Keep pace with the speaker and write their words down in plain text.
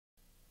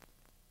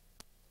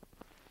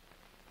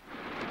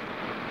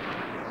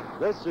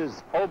This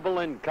is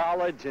Oberlin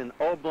College in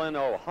Oberlin,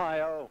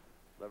 Ohio,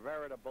 the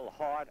veritable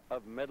heart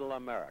of Middle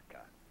America.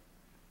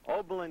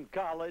 Oberlin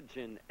College,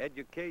 in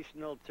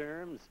educational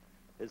terms,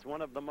 is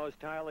one of the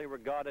most highly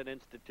regarded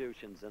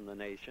institutions in the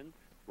nation,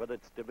 with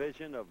its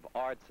division of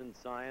arts and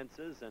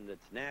sciences and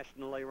its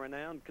nationally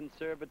renowned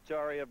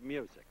Conservatory of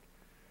Music.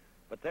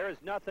 But there is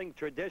nothing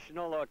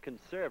traditional or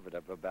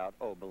conservative about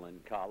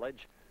Oberlin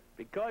College,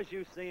 because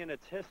you see in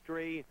its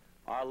history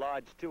are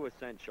lodged two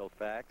essential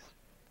facts.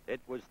 It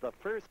was the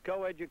first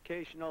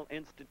coeducational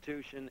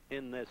institution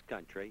in this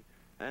country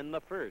and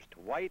the first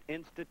white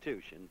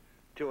institution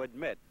to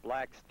admit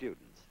black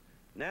students.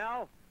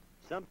 Now,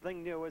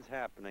 something new is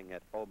happening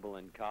at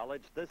Oberlin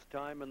College, this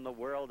time in the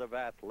world of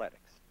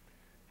athletics.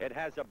 It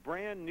has a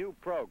brand new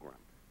program,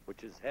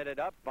 which is headed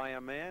up by a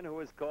man who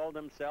has called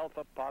himself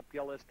a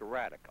populist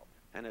radical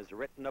and has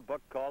written a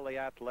book called The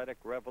Athletic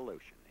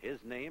Revolution. His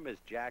name is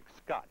Jack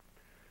Scott.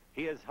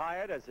 He is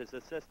hired as his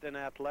assistant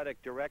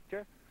athletic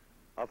director,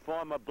 a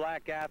former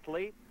black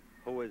athlete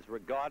who is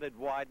regarded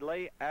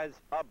widely as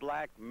a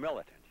black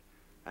militant.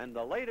 And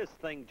the latest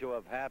thing to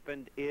have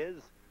happened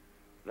is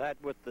that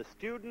with the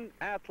student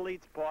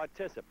athletes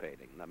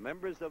participating, the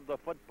members of the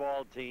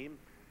football team,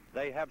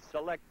 they have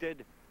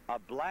selected a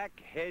black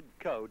head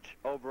coach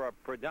over a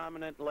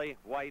predominantly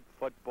white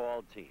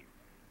football team.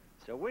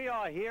 So we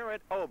are here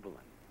at Oberlin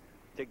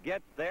to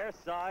get their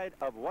side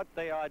of what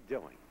they are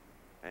doing,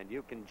 and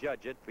you can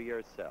judge it for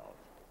yourselves.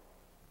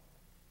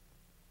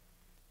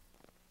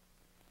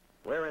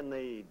 We're in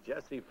the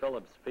Jesse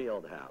Phillips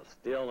Field House,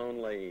 still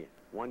only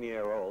 1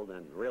 year old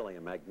and really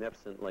a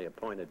magnificently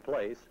appointed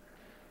place,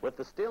 with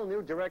the still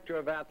new director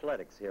of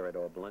athletics here at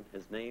Oberlin.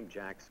 His name,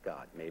 Jack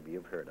Scott. Maybe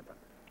you've heard of him.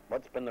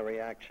 What's been the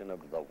reaction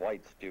of the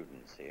white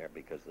students here,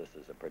 because this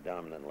is a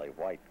predominantly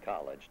white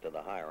college, to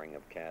the hiring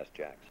of Cass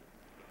Jackson?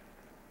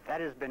 That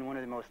has been one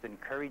of the most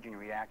encouraging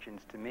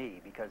reactions to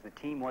me, because the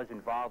team was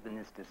involved in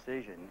this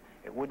decision.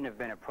 It wouldn't have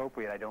been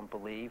appropriate, I don't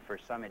believe, for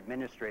some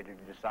administrator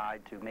to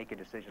decide to make a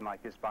decision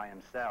like this by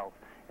himself.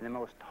 And the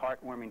most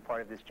heartwarming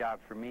part of this job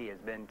for me has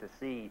been to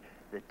see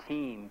the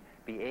team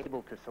be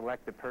able to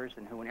select the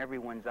person who in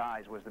everyone's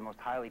eyes was the most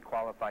highly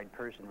qualified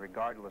person,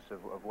 regardless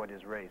of what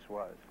his race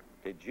was.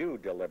 Did you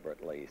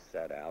deliberately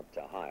set out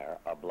to hire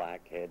a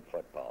black head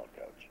football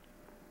coach?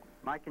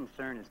 My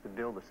concern is to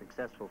build a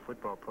successful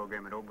football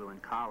program at Oberlin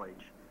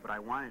College. What I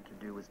wanted to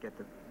do was get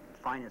the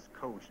finest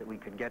coach that we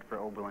could get for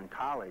Oberlin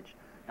College.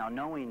 Now,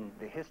 knowing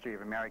the history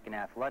of American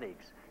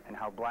athletics and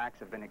how blacks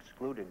have been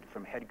excluded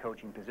from head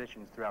coaching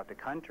positions throughout the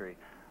country,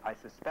 I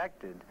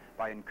suspected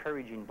by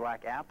encouraging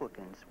black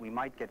applicants, we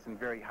might get some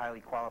very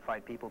highly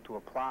qualified people to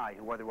apply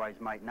who otherwise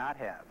might not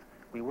have.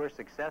 We were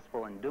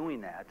successful in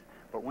doing that,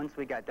 but once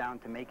we got down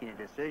to making a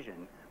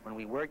decision, when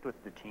we worked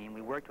with the team,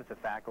 we worked with the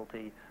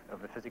faculty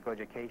of the physical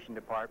education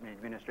department,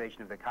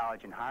 administration of the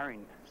college, and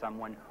hiring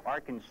someone,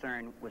 our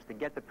concern was to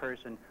get the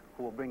person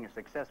who will bring a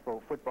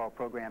successful football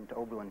program to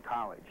Oberlin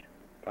College.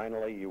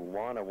 Finally, you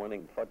want a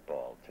winning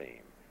football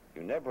team.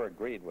 You never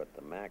agreed with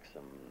the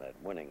maxim that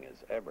winning is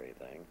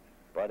everything,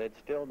 but it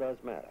still does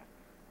matter.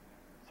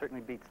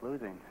 Certainly beats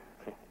losing.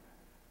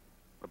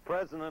 The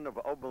president of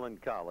Oberlin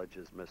College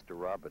is Mr.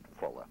 Robert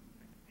Fuller.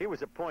 He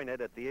was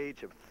appointed at the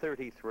age of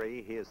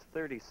 33. He is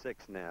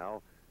 36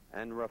 now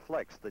and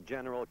reflects the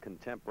general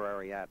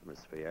contemporary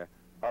atmosphere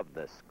of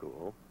this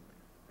school.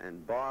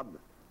 And Bob,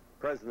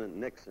 President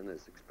Nixon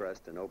has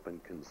expressed an open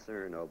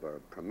concern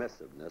over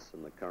permissiveness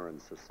in the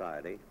current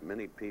society.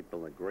 Many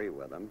people agree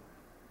with him.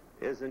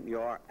 Isn't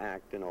your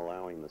act in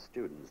allowing the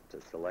students to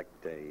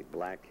select a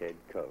black head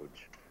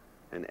coach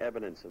an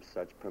evidence of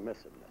such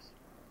permissiveness?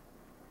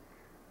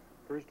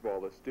 First of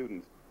all, the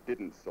students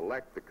didn't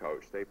select the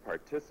coach. They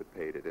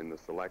participated in the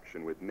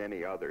selection with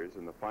many others,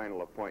 and the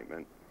final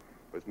appointment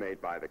was made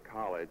by the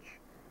college,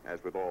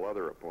 as with all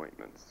other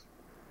appointments.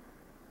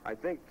 I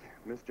think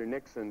Mr.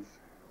 Nixon's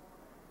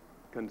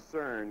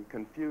concern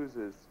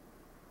confuses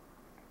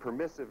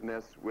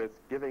permissiveness with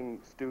giving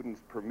students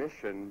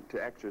permission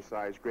to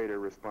exercise greater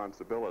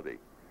responsibility.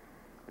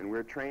 And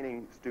we're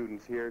training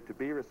students here to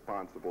be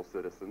responsible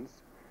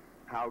citizens.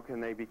 How can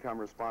they become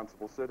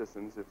responsible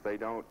citizens if they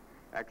don't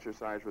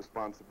exercise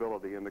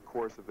responsibility in the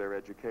course of their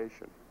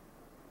education?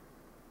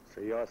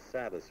 So you're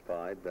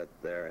satisfied that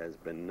there has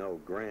been no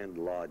grand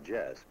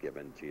largesse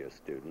given to your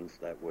students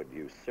that would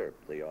usurp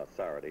the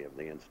authority of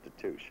the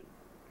institution?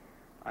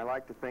 I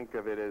like to think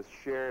of it as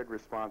shared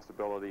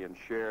responsibility and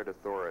shared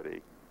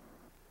authority.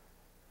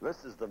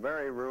 This is the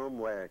very room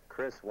where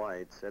Chris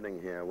White,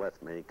 sitting here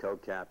with me,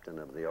 co-captain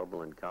of the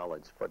Oberlin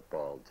College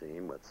football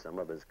team, with some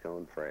of his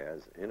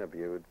confreres,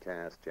 interviewed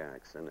Cass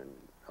Jackson and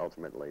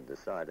ultimately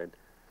decided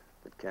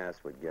that Cass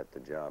would get the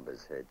job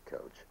as head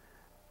coach.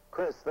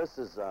 Chris, this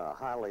is a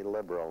highly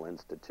liberal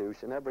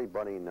institution.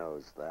 Everybody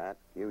knows that.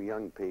 You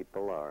young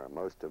people are,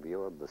 most of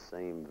you, of the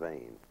same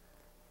vein.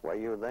 Were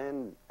you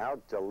then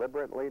out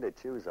deliberately to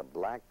choose a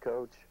black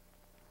coach?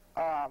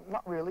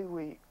 Not really.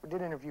 We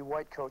did interview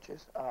white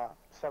coaches,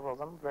 several of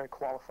them, very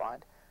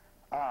qualified.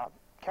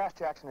 Cass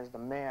Jackson as the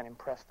man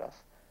impressed us.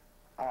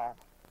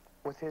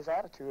 with his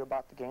attitude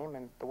about the game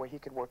and the way he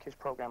could work his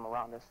program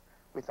around us,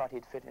 we thought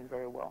he'd fit in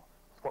very well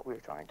with what we were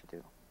trying to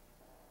do.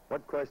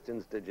 What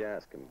questions did you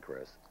ask him,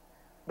 Chris?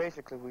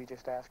 Basically, we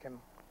just asked him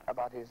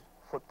about his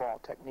football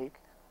technique,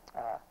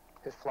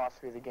 his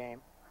philosophy of the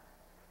game,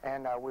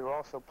 and we were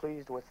also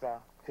pleased with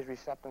his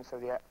acceptance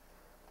of the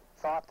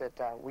thought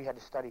that we had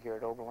to study here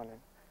at Oberlin, and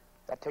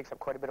that takes up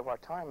quite a bit of our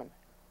time, and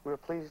we were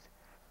pleased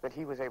that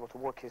he was able to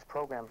work his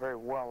program very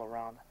well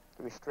around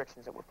the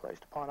restrictions that were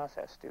placed upon us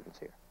as students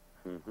here.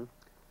 Mm-hmm.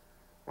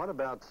 What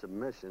about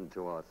submission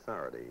to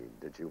authority?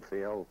 Did you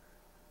feel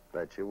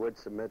that you would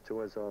submit to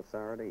his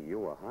authority? You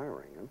were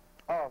hiring him.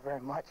 Oh, very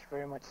much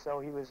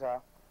so. He was,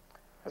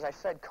 as I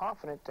said,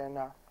 confident, and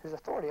his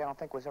authority I don't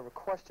think was ever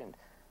questioned.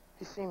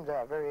 He seemed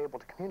very able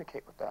to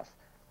communicate with us.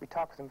 We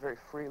talked with him very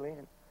freely,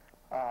 and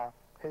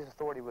his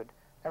authority would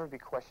never be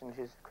questioned.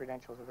 His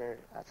credentials are very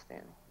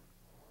outstanding.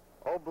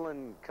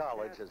 Oberlin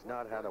College has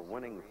not had a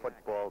winning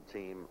football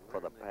team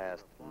for the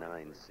past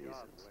 9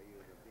 seasons.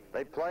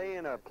 They play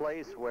in a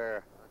place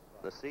where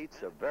the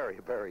seats are very,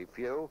 very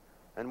few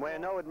and where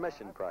no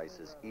admission price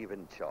is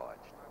even charged.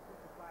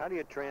 How do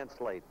you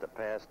translate the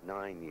past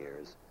 9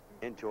 years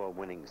into a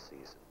winning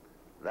season?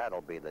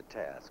 That'll be the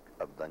task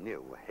of the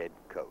new head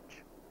coach.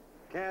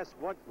 Cass,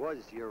 what was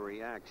your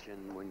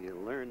reaction when you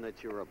learned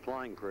that you were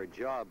applying for a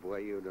job where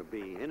you're to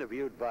be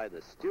interviewed by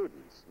the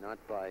students, not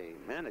by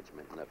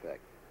management, in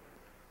effect?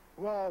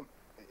 Well,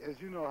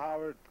 as you know,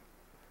 Howard,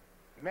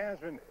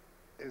 management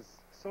is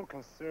so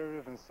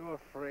conservative and so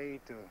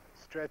afraid to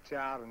stretch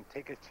out and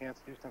take a chance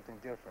to do something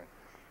different.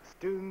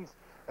 Students,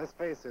 let's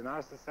face it, in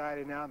our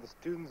society now, the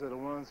students are the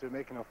ones who are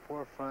making a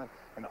forefront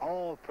in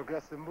all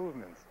progressive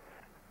movements.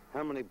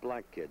 How many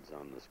black kids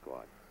on the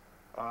squad?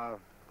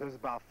 There's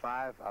about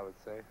 5, I would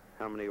say.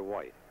 How many are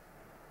white?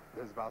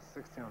 There's about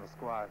 16 on the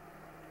squad.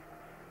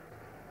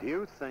 Do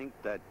you think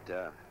that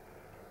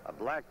a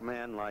black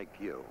man like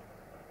you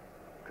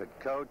could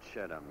coach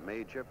at a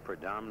major,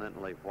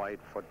 predominantly white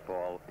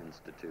football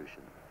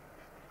institution?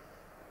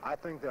 I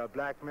think that a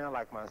black man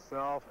like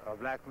myself, a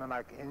black man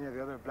like any of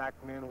the other black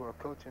men who are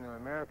coaching in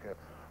America,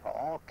 are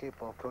all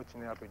capable of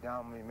coaching at a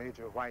predominantly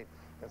major white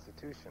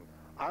institution.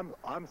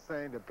 I'm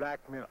saying that black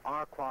men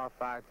are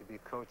qualified to be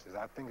coaches.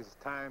 I think it's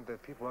time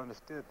that people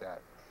understood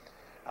that.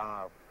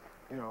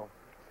 You know,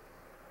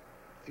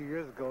 a few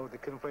years ago, they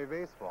couldn't play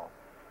baseball.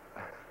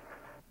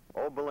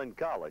 Oberlin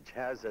College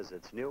has as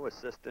its new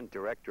assistant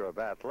director of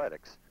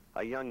athletics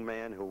a young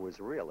man who was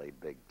really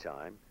big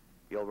time.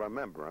 You'll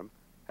remember him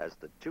as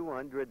the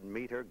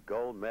 200-meter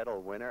gold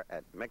medal winner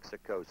at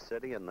Mexico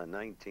City in the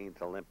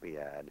 19th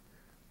Olympiad.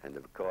 And,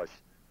 of course,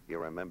 you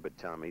remember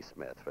Tommie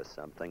Smith for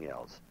something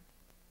else.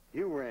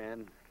 You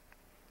ran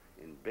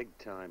in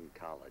big-time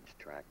college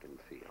track and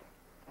field.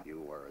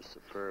 You were a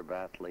superb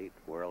athlete,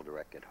 world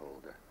record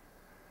holder.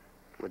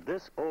 Would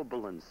this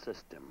Oberlin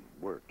system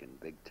work in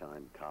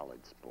big-time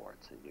college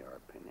sports, in your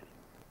opinion?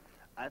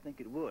 I think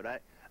it would. I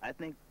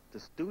think the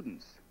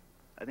students,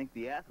 I think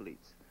the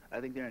athletes, I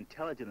think they're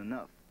intelligent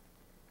enough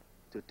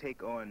to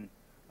take on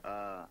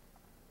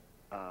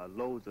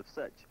loads of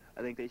such.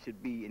 I think they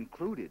should be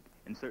included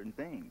in certain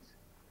things.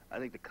 I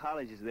think the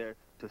college is there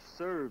to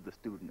serve the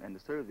student and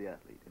to serve the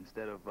athlete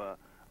instead of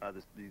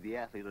the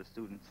athlete or the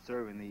student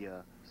serving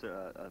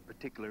a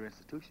particular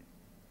institution.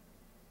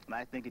 And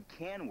I think it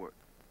can work,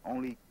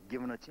 only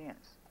given a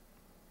chance.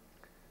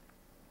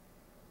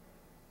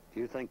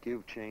 Do you think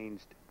you've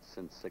changed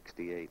since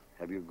 '68?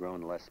 Have you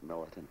grown less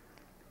militant?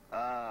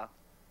 What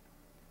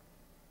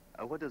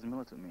does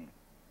militant mean?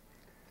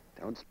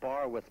 Don't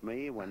spar with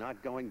me. We're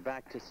not going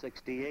back to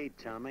 '68,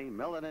 Tommie.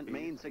 Militant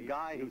means a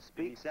guy who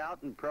speaks out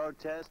in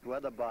protest,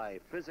 whether by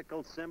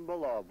physical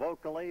symbol or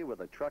vocally,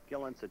 with a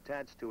truculence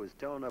attached to his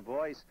tone of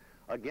voice,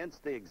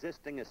 against the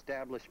existing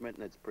establishment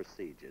and its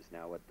procedures.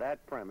 Now, with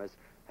that premise,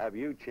 have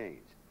you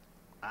changed?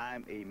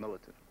 I'm a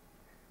militant.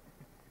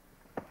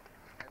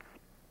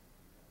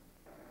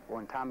 Well,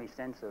 in Tommy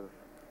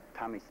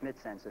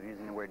Smith's sense of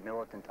using the word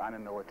militant, I'm a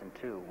militant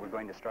too. We're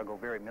going to struggle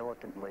very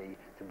militantly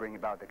to bring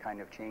about the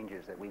kind of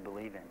changes that we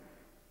believe in.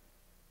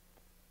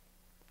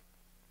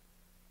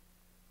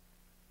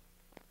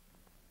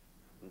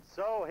 And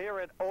so here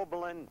at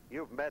Oberlin,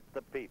 you've met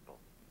the people,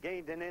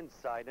 gained an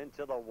insight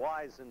into the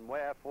whys and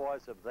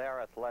wherefores of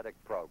their athletic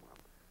program.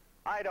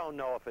 I don't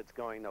know if it's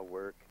going to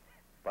work,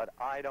 but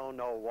I don't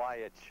know why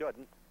it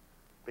shouldn't,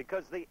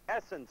 because the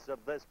essence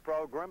of this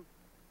program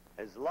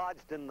is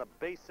lodged in the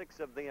basics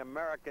of the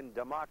American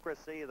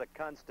democracy, the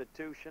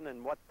Constitution,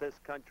 and what this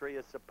country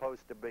is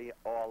supposed to be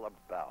all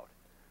about.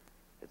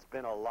 It's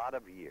been a lot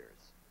of years.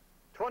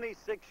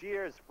 26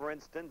 years, for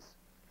instance,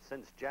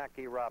 since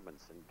Jackie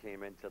Robinson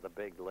came into the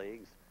big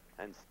leagues,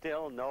 and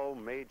still no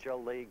major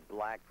league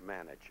black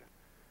manager.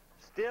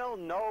 Still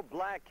no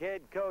black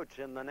head coach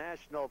in the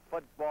National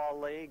Football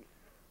League.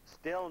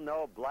 Still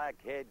no black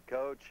head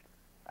coach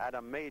at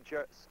a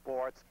major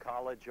sports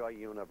college or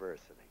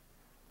university.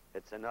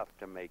 It's enough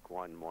to make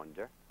one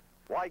wonder.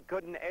 Why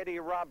couldn't Eddie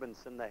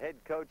Robinson, the head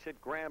coach at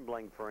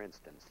Grambling, for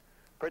instance,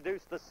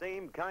 produce the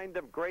same kind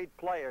of great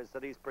players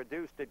that he's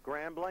produced at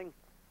Grambling?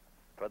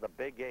 for the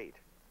Big Eight,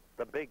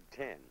 the Big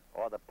Ten,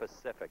 or the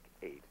Pacific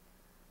Eight?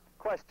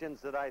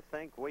 Questions that I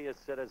think we as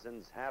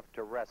citizens have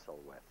to wrestle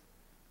with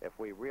if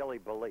we really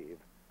believe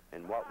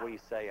in what we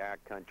say our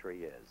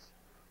country is.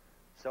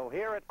 So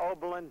here at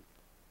Oberlin,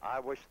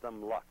 I wish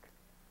them luck,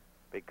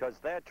 because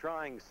they're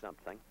trying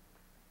something,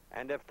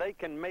 and if they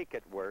can make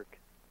it work,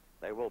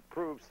 they will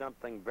prove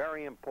something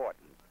very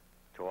important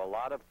to a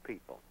lot of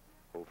people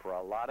who for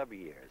a lot of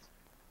years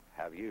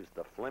have used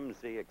the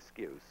flimsy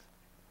excuse,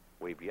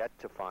 we've yet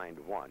to find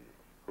one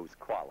who's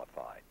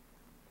qualified.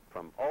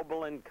 From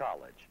Oberlin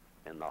College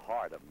in the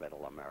heart of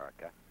Middle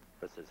America,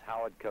 this is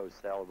Howard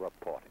Cosell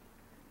reporting.